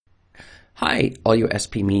Hi, all you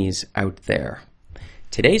SP-Me's out there.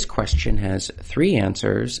 Today's question has 3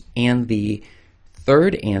 answers, and the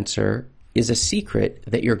third answer is a secret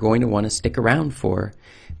that you're going to want to stick around for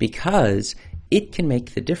because it can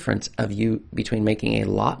make the difference of you between making a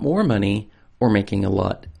lot more money or making a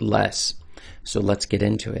lot less. So let's get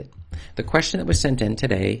into it. The question that was sent in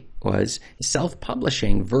today was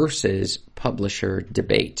self-publishing versus publisher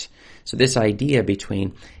debate. So this idea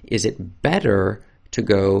between, is it better to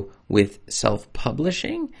go with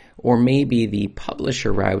self-publishing, or maybe the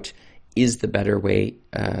publisher route is the better way,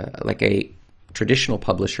 like a traditional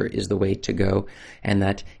publisher is the way to go, and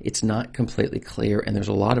that it's not completely clear, and there's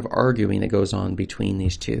a lot of arguing that goes on between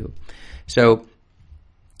these two. So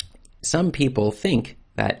some people think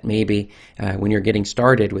that maybe when you're getting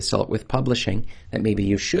started with publishing, that maybe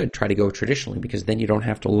you should try to go traditionally, because then you don't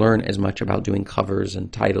have to learn as much about doing covers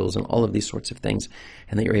and titles and all of these sorts of things,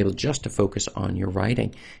 and that you're able just to focus on your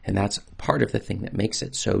writing. And that's part of the thing that makes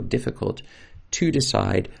it so difficult to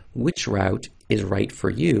decide which route is right for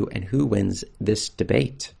you and who wins this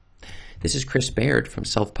debate. This is Chris Baird from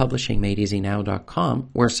selfpublishingmadeeasynow.com,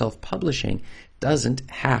 where self-publishing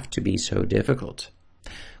doesn't have to be so difficult.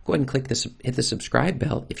 Go ahead and hit the subscribe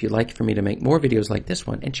bell if you'd like for me to make more videos like this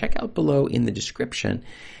one, and check out below in the description,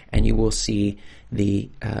 and you will see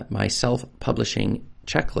my self-publishing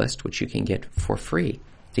checklist, which you can get for free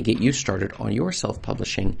to get you started on your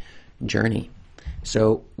self-publishing journey.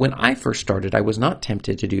 So when I first started, I was not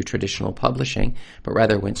tempted to do traditional publishing, but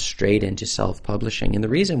rather went straight into self-publishing. And the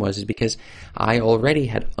reason was because I already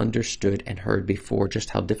had understood and heard before just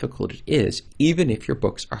how difficult it is, even if your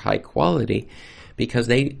books are high quality, because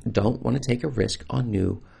they don't want to take a risk on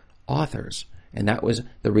new authors. And that was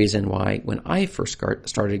the reason why when I first got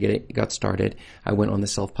started, I went on the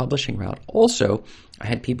self-publishing route. Also, I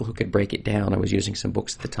had people who could break it down. I was using some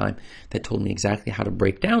books at the time that told me exactly how to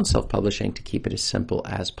break down self-publishing to keep it as simple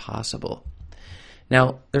as possible.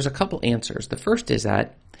 Now, there's a couple answers. The first is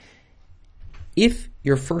that if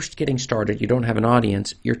you're first getting started, you don't have an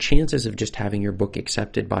audience, your chances of just having your book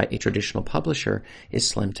accepted by a traditional publisher is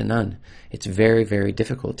slim to none. It's very, very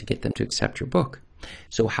difficult to get them to accept your book.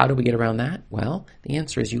 So how do we get around that? Well, the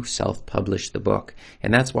answer is you self-publish the book.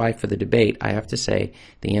 And that's why for the debate, I have to say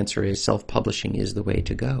the answer is self-publishing is the way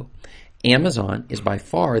to go. Amazon is by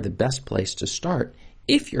far the best place to start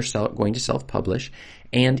if you're going to self-publish,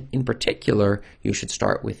 and in particular, you should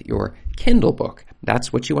start with your Kindle book.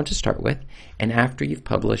 That's what you want to start with, and after you've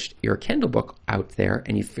published your Kindle book out there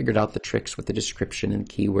and you've figured out the tricks with the description and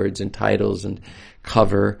keywords and titles and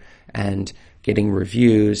cover and getting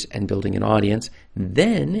reviews and building an audience,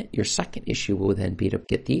 then your second issue will then be to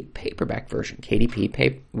get the paperback version.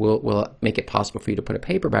 KDP will make it possible for you to put a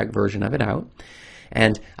paperback version of it out.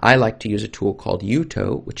 And I like to use a tool called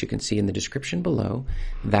Uto, which you can see in the description below,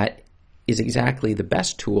 that is exactly the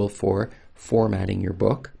best tool for formatting your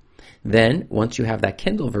book. Then, once you have that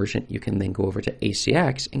Kindle version, you can then go over to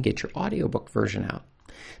ACX and get your audiobook version out.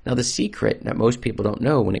 Now, the secret that most people don't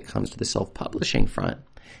know when it comes to the self-publishing front,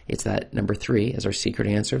 it's that number 3 as our secret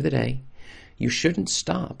answer of the day. You shouldn't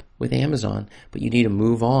stop with Amazon, but you need to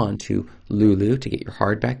move on to Lulu to get your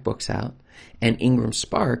hardback books out. And Ingram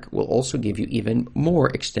Spark will also give you even more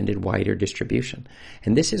extended, wider distribution.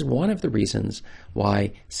 And this is one of the reasons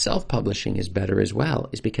why self-publishing is better as well,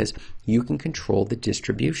 is because you can control the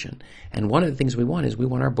distribution. And one of the things we want is we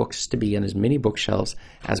want our books to be on as many bookshelves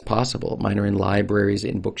as possible. Mine are in libraries,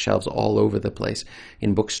 in bookshelves all over the place,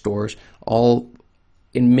 in bookstores,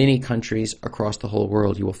 in many countries across the whole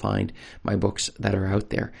world. You will find my books that are out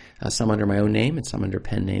there, some under my own name and some under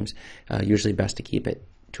pen names. Usually best to keep it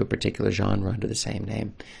to a particular genre under the same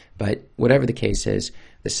name. But whatever the case is,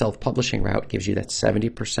 the self-publishing route gives you that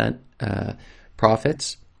 70%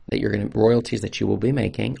 profits royalties that you will be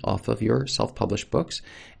making off of your self-published books.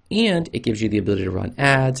 And it gives you the ability to run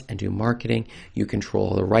ads and do marketing. You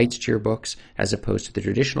control the rights to your books as opposed to the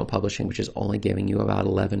traditional publishing, which is only giving you about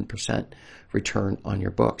 11% return on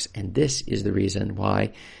your books. And this is the reason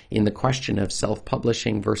why in the question of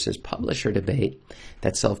self-publishing versus publisher debate,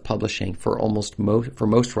 that self-publishing for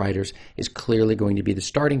most writers is clearly going to be the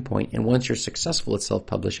starting point. And once you're successful at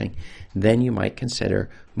self-publishing, then you might consider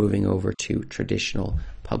moving over to traditional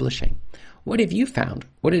publishing. What have you found?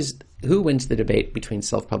 Who wins the debate between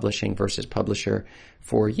self-publishing versus publisher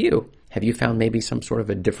for you? Have you found maybe some sort of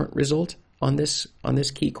a different result on this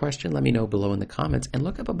key question? Let me know below in the comments, and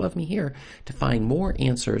look up above me here to find more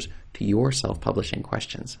answers to your self-publishing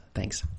questions. Thanks.